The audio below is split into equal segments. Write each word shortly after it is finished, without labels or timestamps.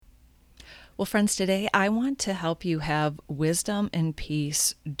Well, friends, today I want to help you have wisdom and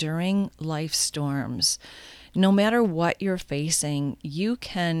peace during life storms. No matter what you're facing, you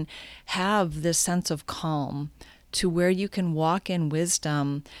can have this sense of calm to where you can walk in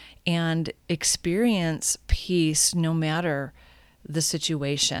wisdom and experience peace no matter the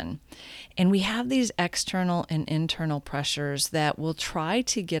situation. And we have these external and internal pressures that will try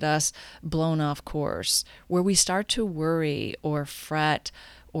to get us blown off course, where we start to worry or fret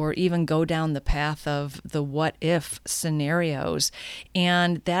or even go down the path of the what if scenarios.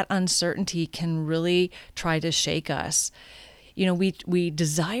 And that uncertainty can really try to shake us. You know, we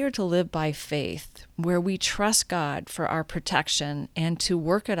desire to live by faith, where we trust God for our protection and to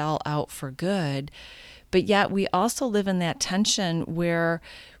work it all out for good. But yet we also live in that tension where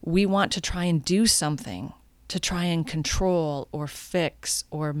we want to try and do something, to try and control or fix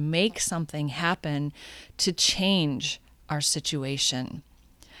or make something happen to change our situation.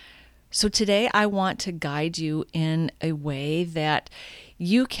 So today I want to guide you in a way that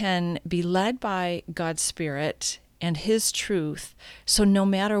you can be led by God's Spirit and His truth. So no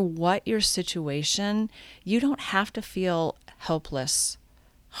matter what your situation, you don't have to feel helpless,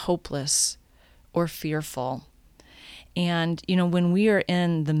 hopeless, or fearful. And, you know, when we are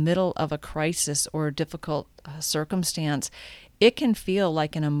in the middle of a crisis or a difficult circumstance, it can feel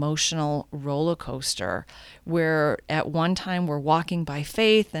like an emotional roller coaster where at one time we're walking by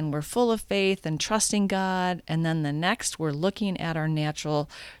faith and we're full of faith and trusting God, and then the next we're looking at our natural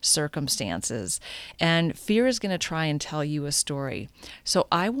circumstances. And fear is going to try and tell you a story. So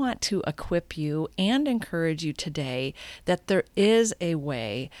I want to equip you and encourage you today that there is a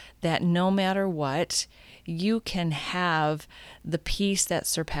way that no matter what, you can have the peace that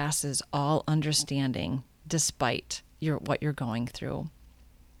surpasses all understanding despite what you're going through.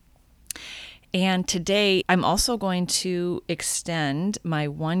 And today, I'm also going to extend my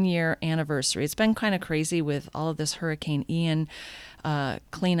 1-year anniversary. It's been kind of crazy with all of this Hurricane Ian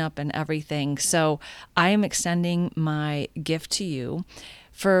cleanup and everything. So I am extending my gift to you.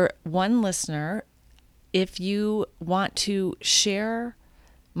 For one listener, if you want to share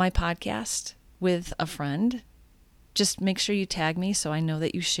my podcast with a friend, just make sure you tag me so I know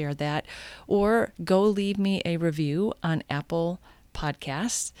that you shared that, or go leave me a review on Apple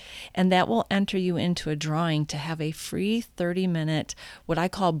Podcasts, and that will enter you into a drawing to have a free 30-minute, what I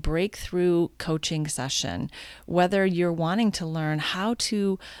call breakthrough coaching session. Whether you're wanting to learn how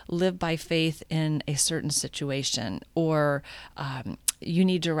to live by faith in a certain situation, or you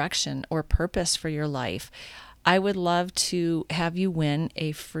need direction or purpose for your life, I would love to have you win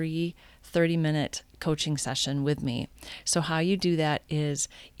a free 30-minute coaching session with me. So how you do that is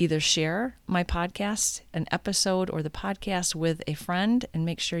either share my podcast, an episode or the podcast with a friend, and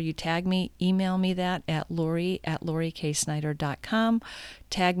make sure you tag me, email me that at Lori@LoriKSnyder.com,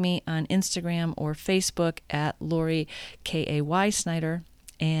 tag me on Instagram or Facebook at Lori K-A-Y Snyder,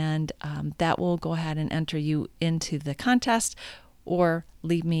 and that will go ahead and enter you into the contest, or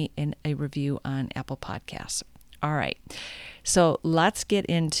leave me in a review on Apple Podcasts. All right, so let's get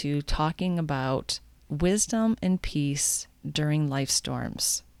into talking about wisdom and peace during life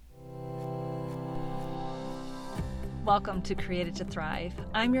storms. Welcome to Created to Thrive.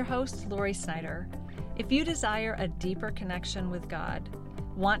 I'm your host, Lori Snyder. If you desire a deeper connection with God,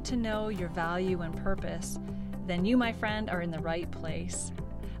 want to know your value and purpose, then you, my friend, are in the right place.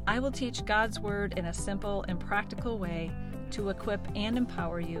 I will teach God's Word in a simple and practical way to equip and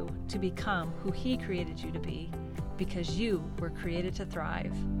empower you to become who He created you to be, because you were created to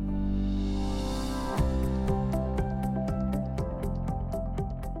thrive.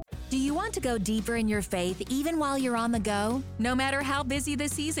 Do you want to go deeper in your faith even while you're on the go? No matter how busy the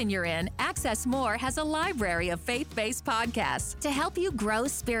season you're in, Access More has a library of faith-based podcasts to help you grow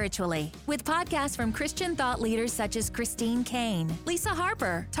spiritually. With podcasts from Christian thought leaders such as Christine Caine, Lisa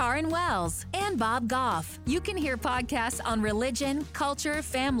Harper, Taryn Wells, and Bob Goff, you can hear podcasts on religion, culture,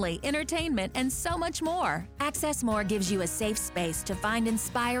 family, entertainment, and so much more. Access More gives you a safe space to find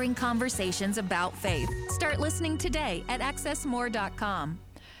inspiring conversations about faith. Start listening today at accessmore.com.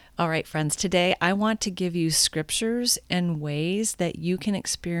 All right, friends, today I want to give you scriptures and ways that you can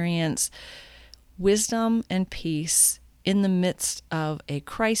experience wisdom and peace in the midst of a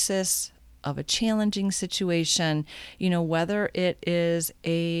crisis, of a challenging situation, whether it is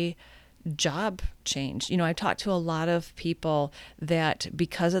a job change. I've talked to a lot of people that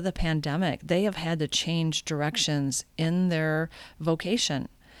because of the pandemic, they have had to change directions in their vocation.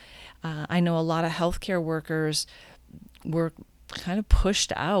 I know a lot of healthcare workers were kind of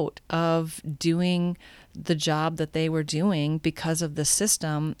pushed out of doing the job that they were doing because of the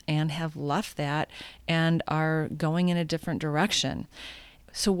system and have left that and are going in a different direction.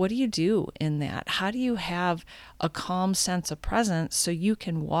 So what do you do in that? How do you have a calm sense of presence so you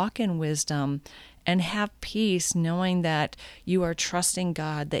can walk in wisdom and have peace, knowing that you are trusting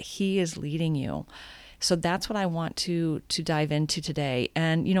God, that He is leading you? So that's what I want to dive into today.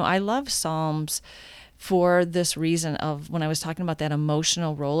 And, I love Psalms for this reason of when I was talking about that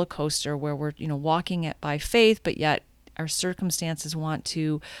emotional roller coaster where we're, walking it by faith, but yet our circumstances want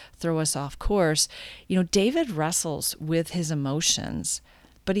to throw us off course. David wrestles with his emotions,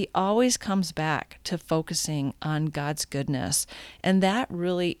 but he always comes back to focusing on God's goodness. And that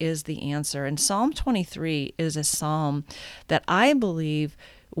really is the answer. And Psalm 23 is a psalm that I believe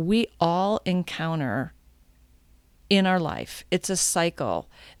we all encounter in our life. It's a cycle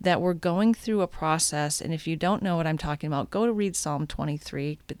that we're going through a process. And if you don't know what I'm talking about, go to read Psalm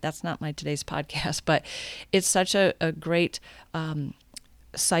 23, but that's not my today's podcast. But it's such a great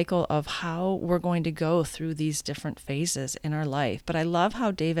cycle of how we're going to go through these different phases in our life. But I love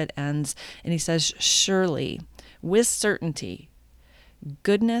how David ends, and he says, surely, with certainty,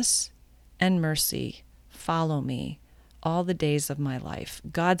 goodness and mercy follow me all the days of my life.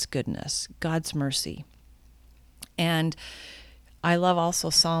 God's goodness, God's mercy. And I love also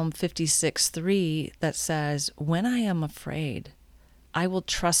Psalm 56:3 that says, when I am afraid, I will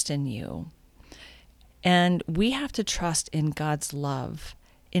trust in you. And we have to trust in God's love,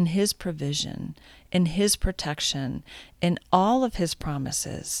 in His provision, in His protection, in all of His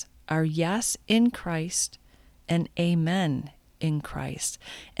promises are yes in Christ and amen in Christ.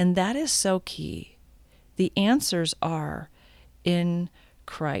 And that is so key. The answers are in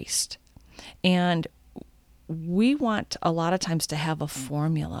Christ. And we want a lot of times to have a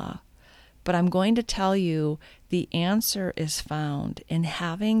formula, but I'm going to tell you the answer is found in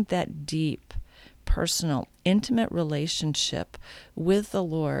having that deep, personal, intimate relationship with the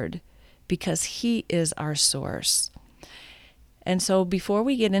Lord, because He is our source. And so before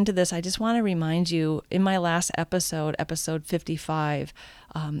we get into this, I just want to remind you, in my last episode, episode 55,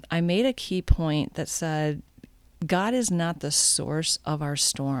 I made a key point that said, God is not the source of our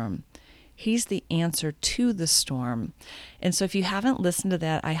storm. He's the answer to the storm. And so if you haven't listened to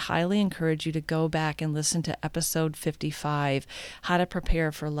that, I highly encourage you to go back and listen to episode 55, How to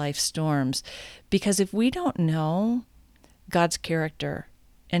Prepare for Life's Storms. Because if we don't know God's character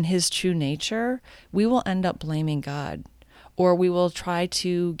and His true nature, we will end up blaming God. Or we will try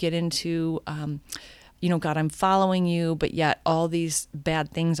to get into, God, I'm following you, but yet all these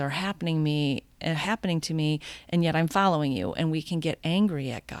bad things are happening to me, and yet I'm following you. And we can get angry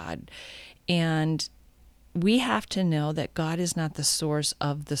at God. And we have to know that God is not the source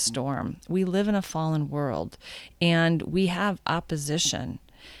of the storm. We live in a fallen world, and we have opposition.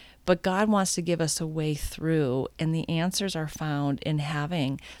 But God wants to give us a way through, and the answers are found in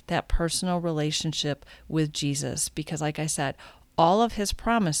having that personal relationship with Jesus. Because like I said, all of His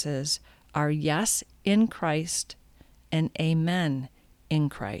promises are yes in Christ and amen in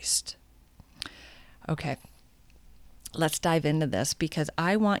Christ. Okay. Let's dive into this, because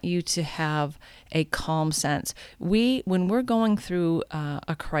I want you to have a calm sense. When we're going through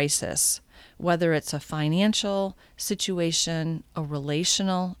a crisis, whether it's a financial situation, a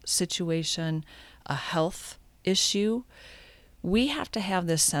relational situation, a health issue, we have to have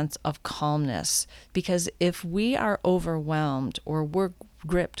this sense of calmness, because if we are overwhelmed or we're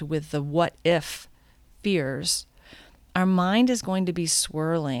gripped with the what if fears, our mind is going to be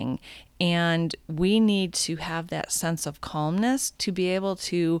swirling, and we need to have that sense of calmness to be able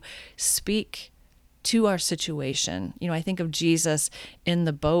to speak to our situation. I think of Jesus in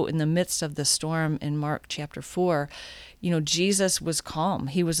the boat in the midst of the storm in Mark chapter 4. Jesus was calm.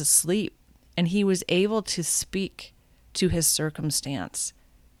 He was asleep, and He was able to speak to his circumstance,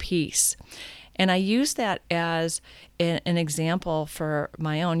 peace. And I use that as an example for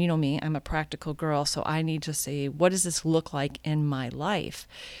my own. You know me, I'm a practical girl, so I need to say, what does this look like in my life?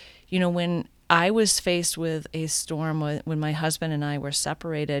 When I was faced with a storm, when my husband and I were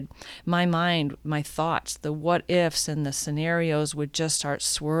separated, my mind, my thoughts, the what ifs and the scenarios would just start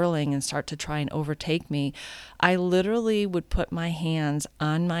swirling and start to try and overtake me. I literally would put my hands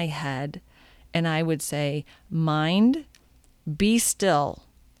on my head and I would say, mind, be still.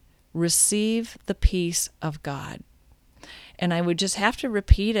 Receive the peace of God. And I would just have to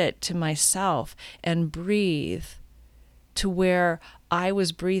repeat it to myself and breathe to where I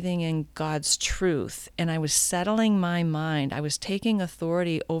was breathing in God's truth, and I was settling my mind. I was taking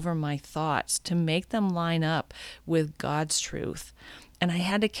authority over my thoughts to make them line up with God's truth. And I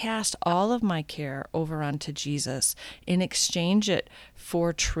had to cast all of my care over onto Jesus and exchange it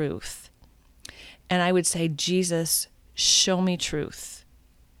for truth. And I would say, Jesus, show me truth.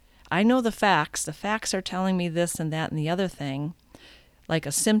 I know the facts. The facts are telling me this and that and the other thing. like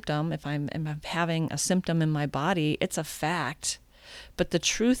a symptom. If I'm having a symptom in my body, it's a fact. But the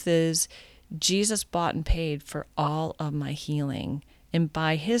truth is, Jesus bought and paid for all of my healing. And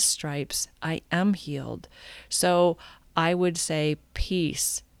by his stripes, I am healed. So I would say,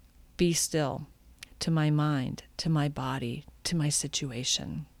 peace, be still, to my mind, to my body, to my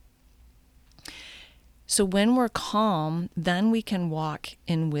situation. So when we're calm, then we can walk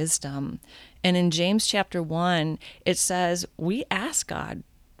in wisdom. And in James chapter 1, it says we ask God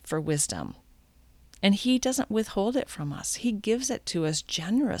for wisdom. And he doesn't withhold it from us. He gives it to us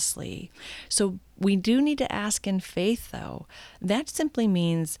generously. So we do need to ask in faith, though. That simply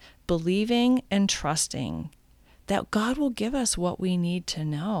means believing and trusting that God will give us what we need to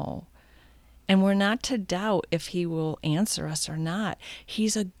know. And we're not to doubt if he will answer us or not.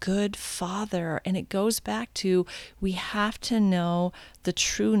 He's a good father. And it goes back to, we have to know the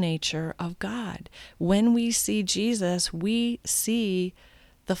true nature of God. When we see Jesus, we see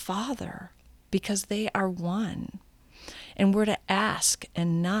the Father, because they are one. And we're to ask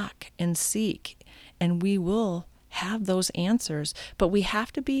and knock and seek, and we will have those answers. But we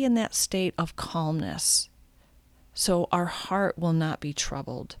have to be in that state of calmness, so our heart will not be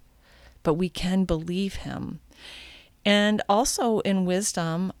troubled. But we can believe him. And also in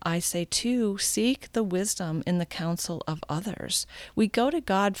wisdom, I say too, seek the wisdom in the counsel of others. We go to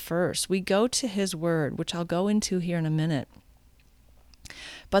God first. We go to his word, which I'll go into here in a minute.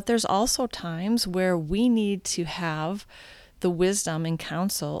 But there's also times where we need to have the wisdom and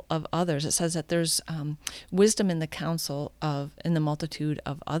counsel of others. It says that there's wisdom in the counsel of, in the multitude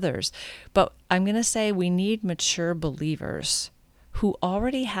of others. But I'm going to say we need mature believers who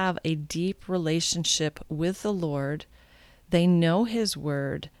already have a deep relationship with the Lord. They know his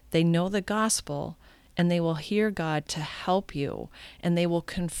word, they know the gospel, and they will hear God to help you, and they will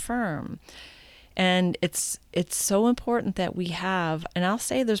confirm. And it's so important that we have, and I'll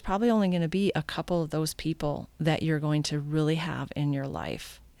say there's probably only going to be a couple of those people that you're going to really have in your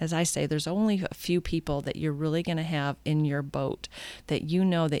life. As I say, there's only a few people that you're really going to have in your boat that you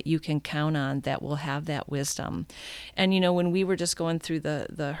know that you can count on, that will have that wisdom. And, when we were just going through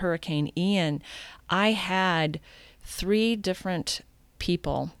the Hurricane Ian, I had 3 different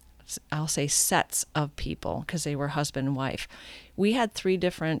people, I'll say sets of people, because they were husband and wife. We had 3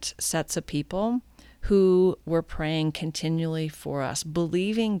 different sets of people who were praying continually for us,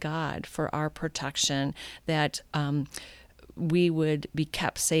 believing God for our protection, that we would be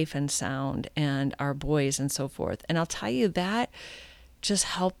kept safe and sound, and our boys and so forth. And I'll tell you, that just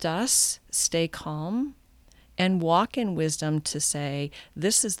helped us stay calm and walk in wisdom to say,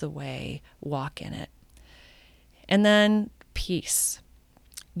 this is the way, walk in it. And then peace.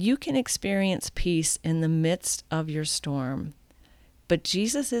 You can experience peace in the midst of your storm, but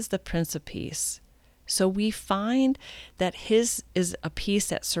Jesus is the Prince of Peace. So we find that his is a peace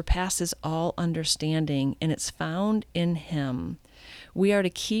that surpasses all understanding, and it's found in him. We are to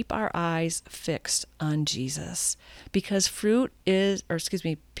keep our eyes fixed on Jesus, because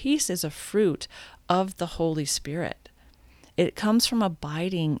peace is a fruit of the Holy Spirit. It comes from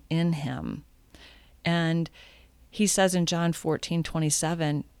abiding in him. And he says in John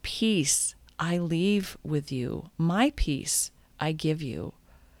 14:27, peace I leave with you, my peace I give you.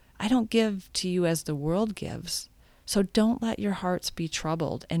 I don't give to you as the world gives. So don't let your hearts be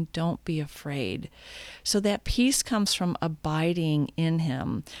troubled, and don't be afraid. So that peace comes from abiding in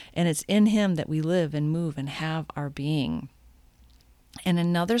him, and it's in him that we live and move and have our being. And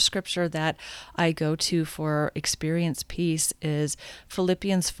another scripture that I go to for experience peace is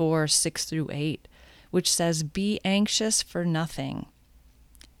Philippians 4:6-8, which says, be anxious for nothing.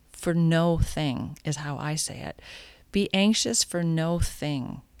 For no thing is how I say it. Be anxious for no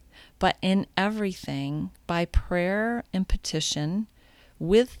thing, but in everything, by prayer and petition,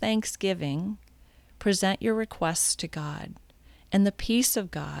 with thanksgiving, present your requests to God. And the peace of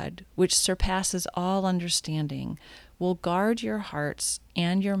God, which surpasses all understanding, will guard your hearts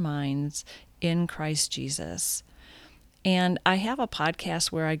and your minds in Christ Jesus. And I have a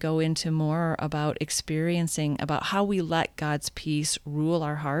podcast where I go into more about experiencing, about how we let God's peace rule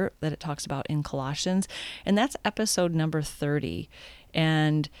our heart, that it talks about in Colossians. And that's episode number 30.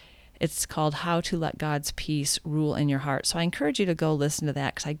 And it's called How to Let God's Peace Rule in Your Heart. So I encourage you to go listen to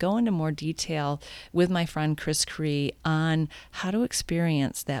that, because I go into more detail with my friend Chris Cree on how to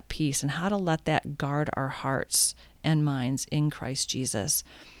experience that peace and how to let that guard our hearts and minds in Christ Jesus.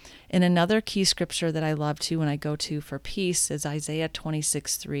 And another key scripture that I love too when I go to for peace is Isaiah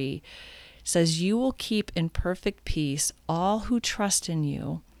 26:3. It says, you will keep in perfect peace all who trust in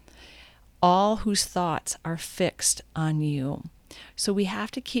you, all whose thoughts are fixed on you. So we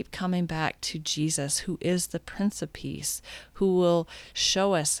have to keep coming back to Jesus, who is the Prince of Peace, who will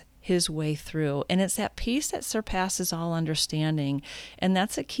show us his way through. And it's that peace that surpasses all understanding. And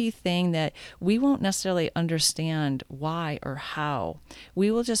that's a key thing, that we won't necessarily understand why or how.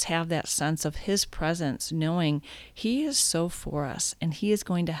 We will just have that sense of his presence, knowing he is so for us and he is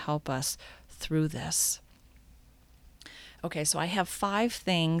going to help us through this. Okay, so I have 5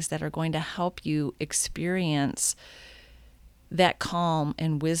 things that are going to help you experience that calm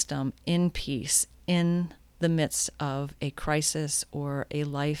and wisdom in peace in the midst of a crisis or a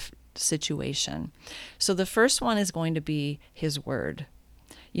life situation. So the first one is going to be his word.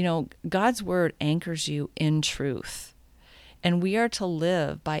 You know, God's word anchors you in truth. And we are to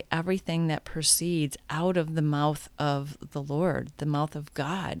live by everything that proceeds out of the mouth of the Lord, the mouth of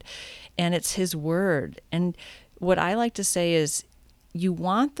God. And it's his word. And what I like to say is, you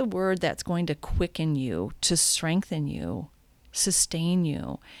want the word that's going to quicken you, to strengthen you, sustain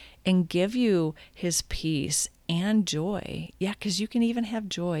you, and give you his peace and joy. Yeah, because you can even have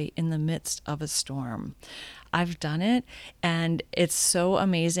joy in the midst of a storm. I've done it, and it's so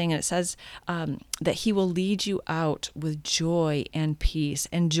amazing. And it says that he will lead you out with joy and peace.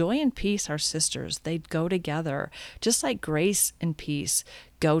 And joy and peace are sisters. They go together, just like grace and peace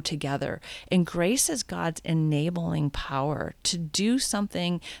go together. And grace is God's enabling power to do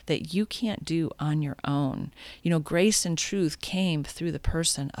something that you can't do on your own. You know, grace and truth came through the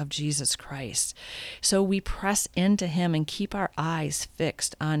person of Jesus Christ. So we press into him and keep our eyes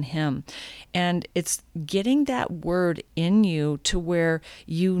fixed on him. And it's getting that word in you to where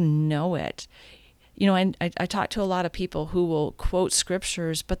you know it. You know, I talk to a lot of people who will quote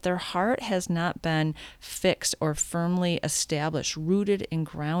scriptures, but their heart has not been fixed or firmly established, rooted and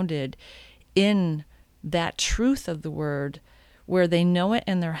grounded in that truth of the word, where they know it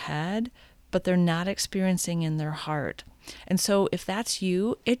in their head, but they're not experiencing in their heart. And so if that's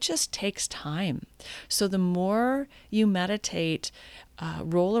you, it just takes time. So the more you meditate,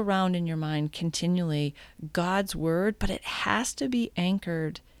 roll around in your mind continually God's word, but it has to be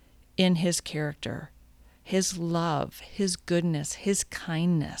anchored in his character, his love, his goodness, his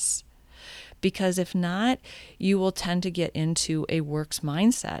kindness. Because if not, you will tend to get into a works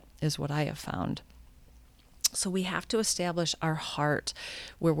mindset, is what I have found. So we have to establish our heart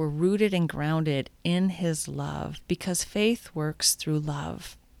where we're rooted and grounded in his love, because faith works through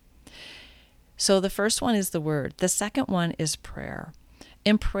love. So the first one is the word. The second one is prayer.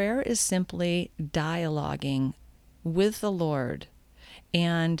 And prayer is simply dialoguing with the Lord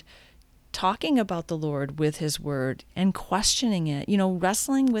and talking about the Lord with his word and questioning it, you know,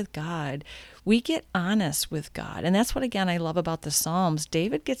 wrestling with God. We get honest with God. And that's what, again, I love about the Psalms.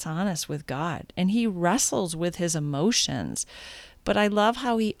 David gets honest with God and he wrestles with his emotions. But I love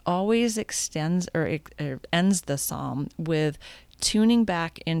how he always extends or ends the Psalm with tuning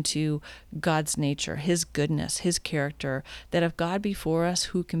back into God's nature, his goodness, his character, that if God be for us,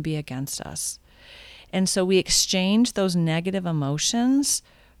 who can be against us? And so we exchange those negative emotions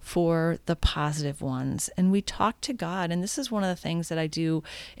for the positive ones. And we talk to God. And this is one of the things that I do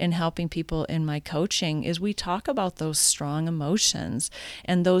in helping people in my coaching, is we talk about those strong emotions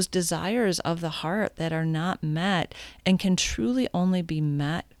and those desires of the heart that are not met and can truly only be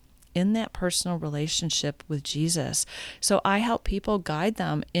met in that personal relationship with Jesus. So I help people, guide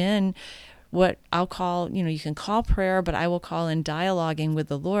them in what I'll call, you know, you can call prayer, but I will call in dialoguing with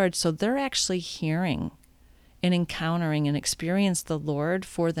the Lord. So they're actually hearing and encountering and experience the Lord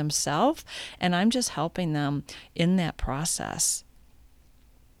for themselves, and I'm just helping them in that process.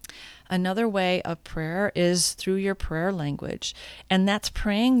 Another way of prayer is through your prayer language, and that's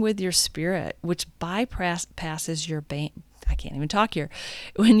praying with your spirit, which bypasses your I can't even talk here.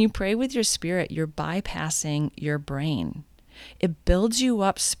 When you pray with your spirit, you're bypassing your brain. It builds you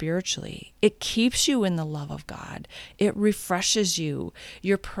up spiritually. It keeps you in the love of God. It refreshes you.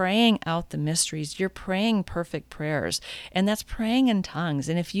 You're praying out the mysteries. You're praying perfect prayers. And that's praying in tongues.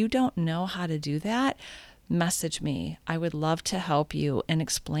 And if you don't know how to do that, message me. I would love to help you and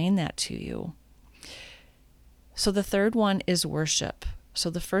explain that to you. So the third one is worship.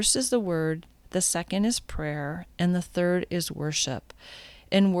 So the first is the word, the second is prayer, and the third is worship.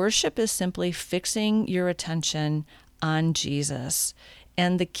 And worship is simply fixing your attention on Jesus.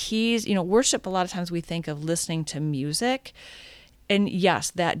 And the keys, you know, worship, a lot of times we think of listening to music. And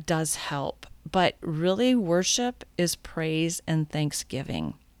yes, that does help. But really, worship is praise and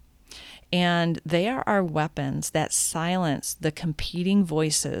thanksgiving. And they are our weapons that silence the competing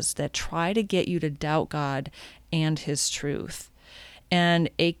voices that try to get you to doubt God and his truth. And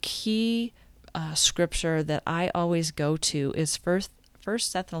a key scripture that I always go to is First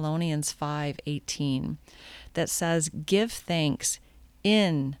Thessalonians 5:18. that says, "Give thanks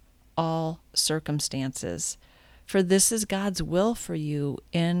in all circumstances, for this is God's will for you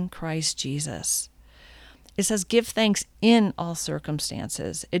in Christ Jesus." It says, "Give thanks in all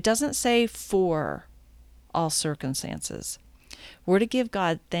circumstances." It doesn't say for all circumstances. We're to give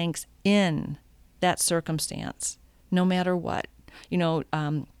God thanks in that circumstance, no matter what.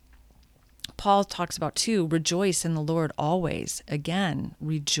 Paul talks about too, rejoice in the Lord always. Again,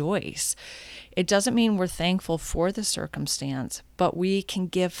 rejoice. It doesn't mean we're thankful for the circumstance, but we can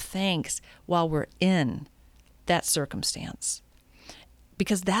give thanks while we're in that circumstance,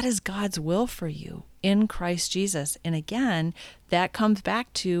 because that is God's will for you in Christ Jesus. And again, that comes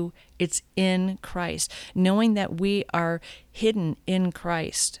back to it's in Christ, knowing that we are hidden in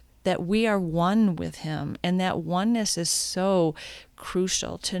Christ, that we are one with him. And that oneness is so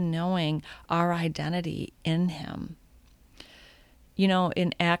crucial to knowing our identity in him.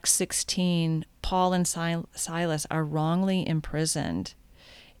 In Acts 16, Paul and Silas are wrongly imprisoned.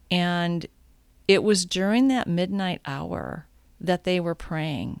 And it was during that midnight hour that they were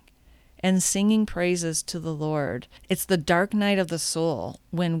praying and singing praises to the Lord. It's the dark night of the soul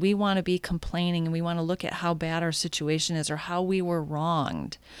when we want to be complaining and we want to look at how bad our situation is or how we were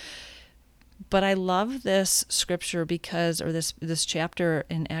wronged. But I love this scripture or this chapter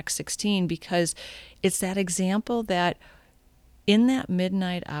in Acts 16, because it's that example that in that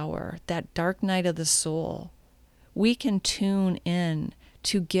midnight hour, that dark night of the soul, we can tune in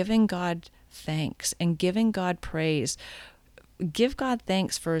to giving God thanks and giving God praise. Give God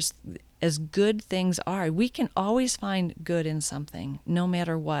thanks for as good things are. We can always find good in something, no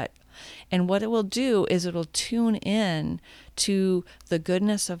matter what. And what it will do is it'll tune in to the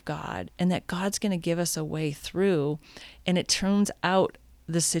goodness of God and that God's going to give us a way through, and it turns out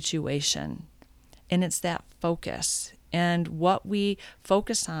the situation. And it's that focus. And what we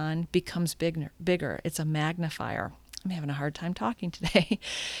focus on becomes bigger. It's a magnifier. I'm having a hard time talking today.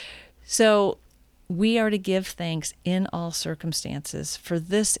 So we are to give thanks in all circumstances, for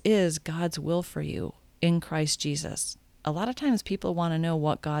this is God's will for you in Christ Jesus. A lot of times people want to know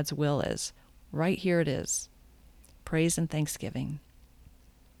what God's will is. Right here it is. Praise and thanksgiving.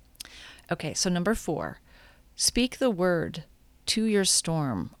 Okay, so number 4, speak the word to your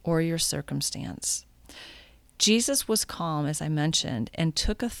storm or your circumstance. Jesus was calm, as I mentioned, and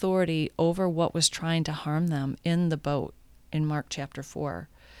took authority over what was trying to harm them in the boat in Mark chapter 4.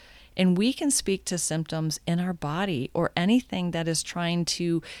 And we can speak to symptoms in our body or anything that is trying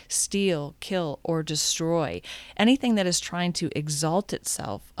to steal, kill, or destroy, anything that is trying to exalt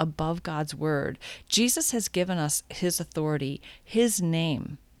itself above God's word. Jesus has given us his authority, his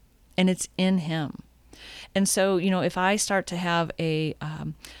name, and it's in him. And so, if I start to have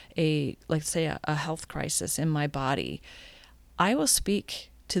let's say a health crisis in my body, I will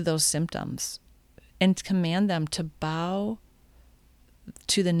speak to those symptoms and command them to bow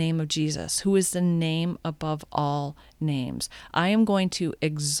to the name of Jesus, who is the name above all names. I am going to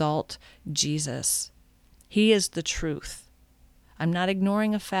exalt Jesus. He is the truth. I'm not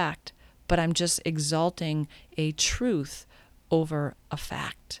ignoring a fact, but I'm just exalting a truth over a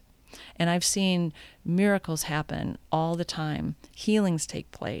fact. And I've seen miracles happen all the time. Healings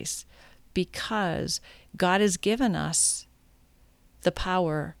take place because God has given us the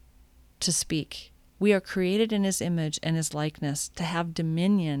power to speak. We are created in his image and his likeness to have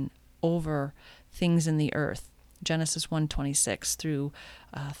dominion over things in the earth. Genesis 1:26 through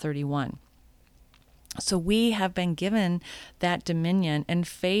 31. So we have been given that dominion, and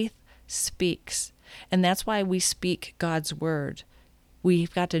faith speaks. And that's why we speak God's word.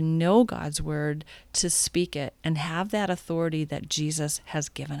 We've got to know God's word to speak it and have that authority that Jesus has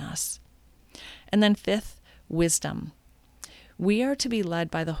given us. And then 5th, wisdom. We are to be led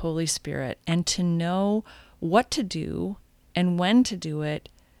by the Holy Spirit and to know what to do and when to do it,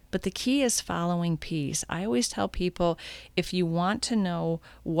 but the key is following peace. I always tell people, if you want to know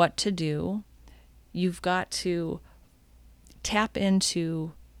what to do, you've got to tap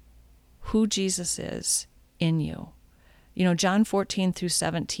into who Jesus is in you. John 14 through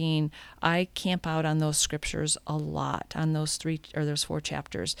 17, I camp out on those scriptures a lot, on those 4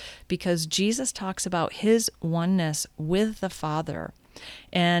 chapters, because Jesus talks about his oneness with the Father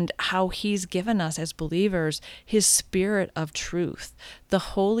and how he's given us as believers his Spirit of truth, the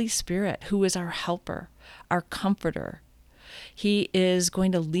Holy Spirit, who is our helper, our comforter. He is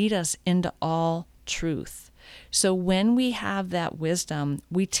going to lead us into all truth. So when we have that wisdom,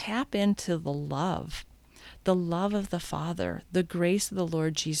 we tap into the love of the Father, the grace of the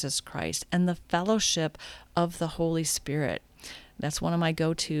Lord Jesus Christ, and the fellowship of the Holy Spirit. That's one of my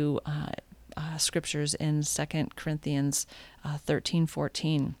go-to scriptures in 2 Corinthians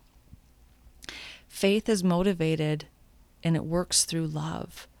 13:14. Faith is motivated and it works through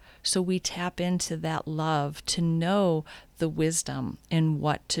love. So we tap into that love to know the wisdom in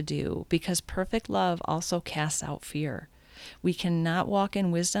what to do, because perfect love also casts out fear. We cannot walk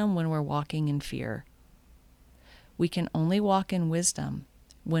in wisdom when we're walking in fear. We can only walk in wisdom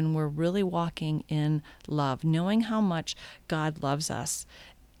when we're really walking in love, knowing how much God loves us.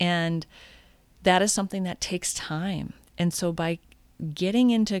 And that is something that takes time. And so by getting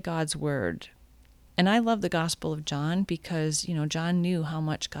into God's word, and I love the Gospel of John because, John knew how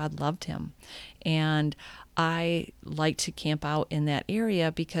much God loved him. And I like to camp out in that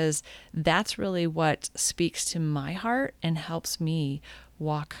area because that's really what speaks to my heart and helps me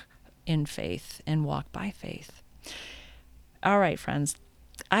walk in faith and walk by faith. All right, friends.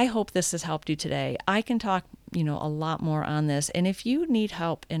 I hope this has helped you today. I can talk, a lot more on this. And if you need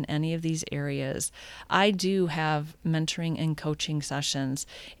help in any of these areas, I do have mentoring and coaching sessions.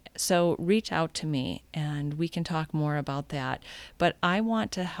 So reach out to me and we can talk more about that. But I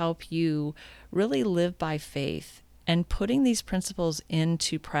want to help you really live by faith and putting these principles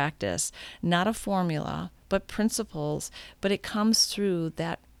into practice, not a formula, but principles. But it comes through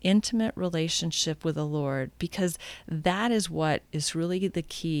that intimate relationship with the Lord, because that is what is really the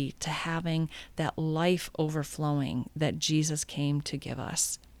key to having that life overflowing that Jesus came to give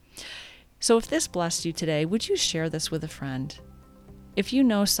us. So if this blessed you today, would you share this with a friend? If you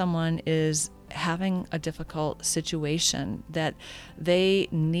know someone is having a difficult situation, that they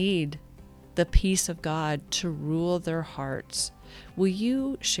need the peace of God to rule their hearts, will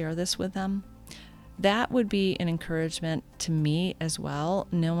you share this with them? That would be an encouragement to me as well,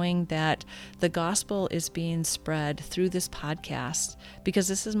 knowing that the gospel is being spread through this podcast, because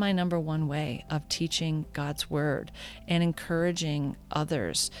this is my number one way of teaching God's word and encouraging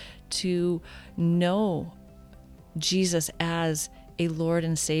others to know Jesus as a Lord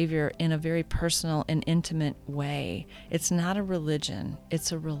and Savior in a very personal and intimate way. It's not a religion,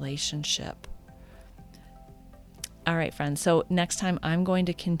 it's a relationship. All right, friends. So next time I'm going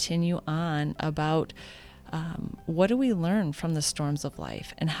to continue on about what do we learn from the storms of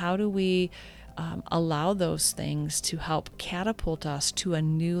life, and how do we allow those things to help catapult us to a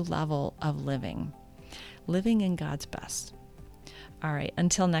new level of living in God's best. All right.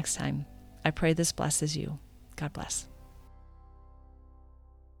 Until next time, I pray this blesses you. God bless.